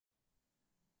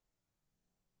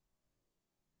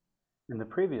In the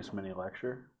previous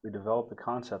mini-lecture, we developed the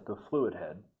concept of fluid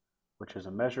head, which is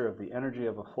a measure of the energy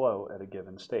of a flow at a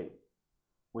given state.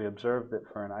 We observed that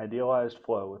for an idealized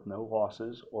flow with no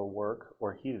losses or work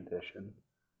or heat addition,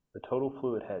 the total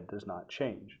fluid head does not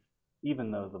change,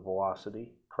 even though the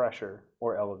velocity, pressure,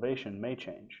 or elevation may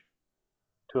change.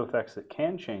 Two effects that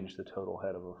can change the total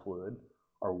head of a fluid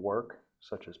are work,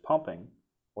 such as pumping,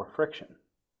 or friction.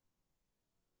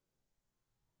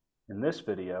 In this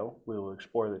video, we will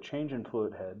explore the change in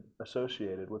fluid head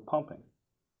associated with pumping.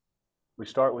 We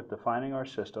start with defining our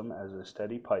system as a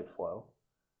steady pipe flow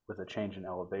with a change in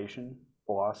elevation,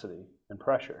 velocity, and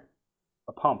pressure.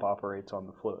 A pump operates on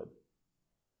the fluid.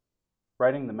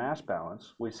 Writing the mass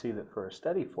balance, we see that for a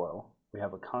steady flow, we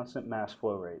have a constant mass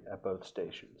flow rate at both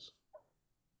stations.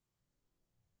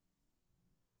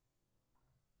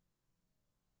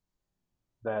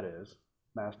 That is,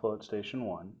 mass flow at station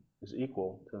 1 is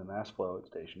equal to the mass flow at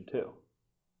station 2.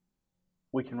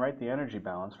 We can write the energy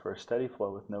balance for a steady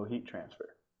flow with no heat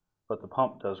transfer, but the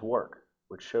pump does work,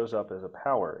 which shows up as a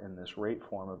power in this rate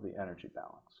form of the energy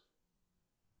balance.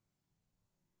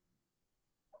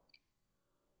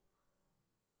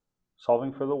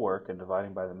 Solving for the work and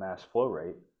dividing by the mass flow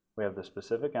rate, we have the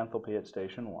specific enthalpy at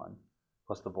station 1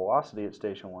 plus the velocity at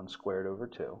station 1 squared over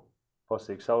 2 plus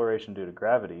the acceleration due to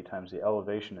gravity times the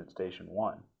elevation at station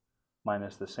 1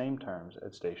 minus the same terms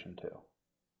at station 2.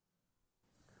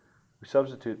 We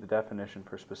substitute the definition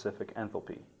for specific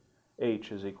enthalpy.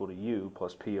 H is equal to U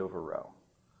plus P over rho.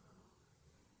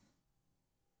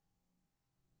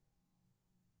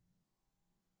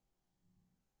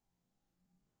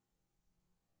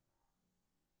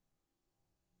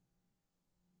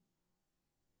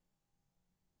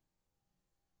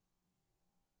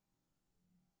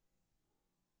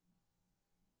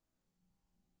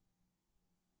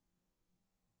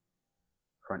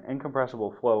 For an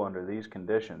incompressible flow under these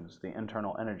conditions, the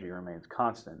internal energy remains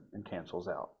constant and cancels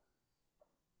out.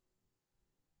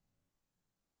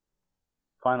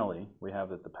 Finally, we have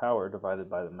that the power divided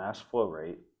by the mass flow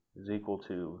rate is equal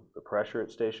to the pressure at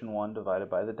station 1 divided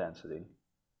by the density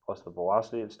plus the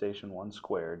velocity at station 1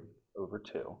 squared over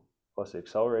 2 plus the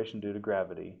acceleration due to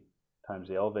gravity times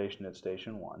the elevation at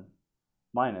station 1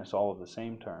 minus all of the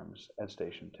same terms at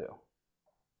station 2.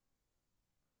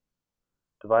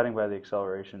 Dividing by the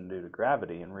acceleration due to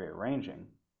gravity and rearranging,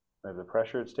 we have the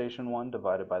pressure at station 1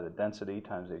 divided by the density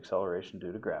times the acceleration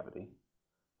due to gravity,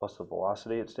 plus the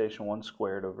velocity at station 1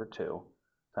 squared over 2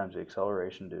 times the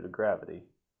acceleration due to gravity,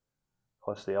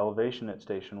 plus the elevation at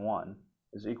station 1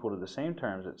 is equal to the same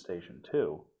terms at station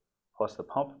 2, plus the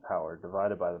pump power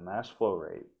divided by the mass flow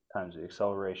rate times the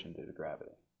acceleration due to gravity.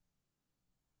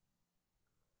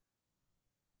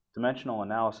 Dimensional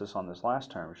analysis on this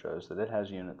last term shows that it has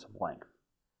units of length,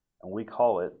 and we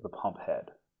call it the pump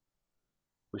head.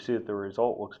 We see that the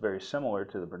result looks very similar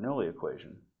to the Bernoulli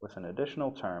equation, with an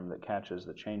additional term that catches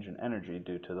the change in energy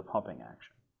due to the pumping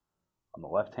action. On the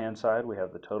left-hand side, we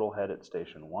have the total head at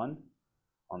station 1.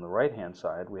 On the right-hand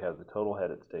side, we have the total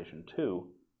head at station 2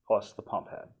 plus the pump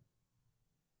head.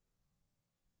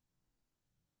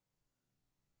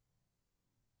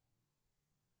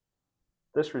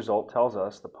 This result tells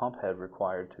us the pump head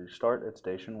required to start at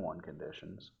station 1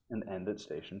 conditions and end at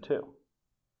station 2.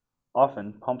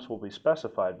 Often, pumps will be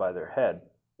specified by their head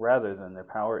rather than their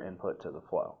power input to the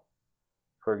flow.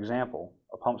 For example,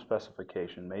 a pump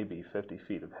specification may be 50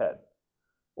 feet of head,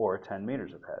 or 10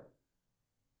 meters of head.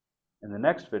 In the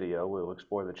next video, we will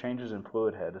explore the changes in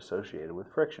fluid head associated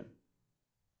with friction.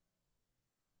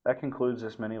 That concludes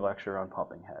this mini lecture on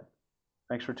pumping head.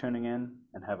 Thanks for tuning in,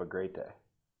 and have a great day.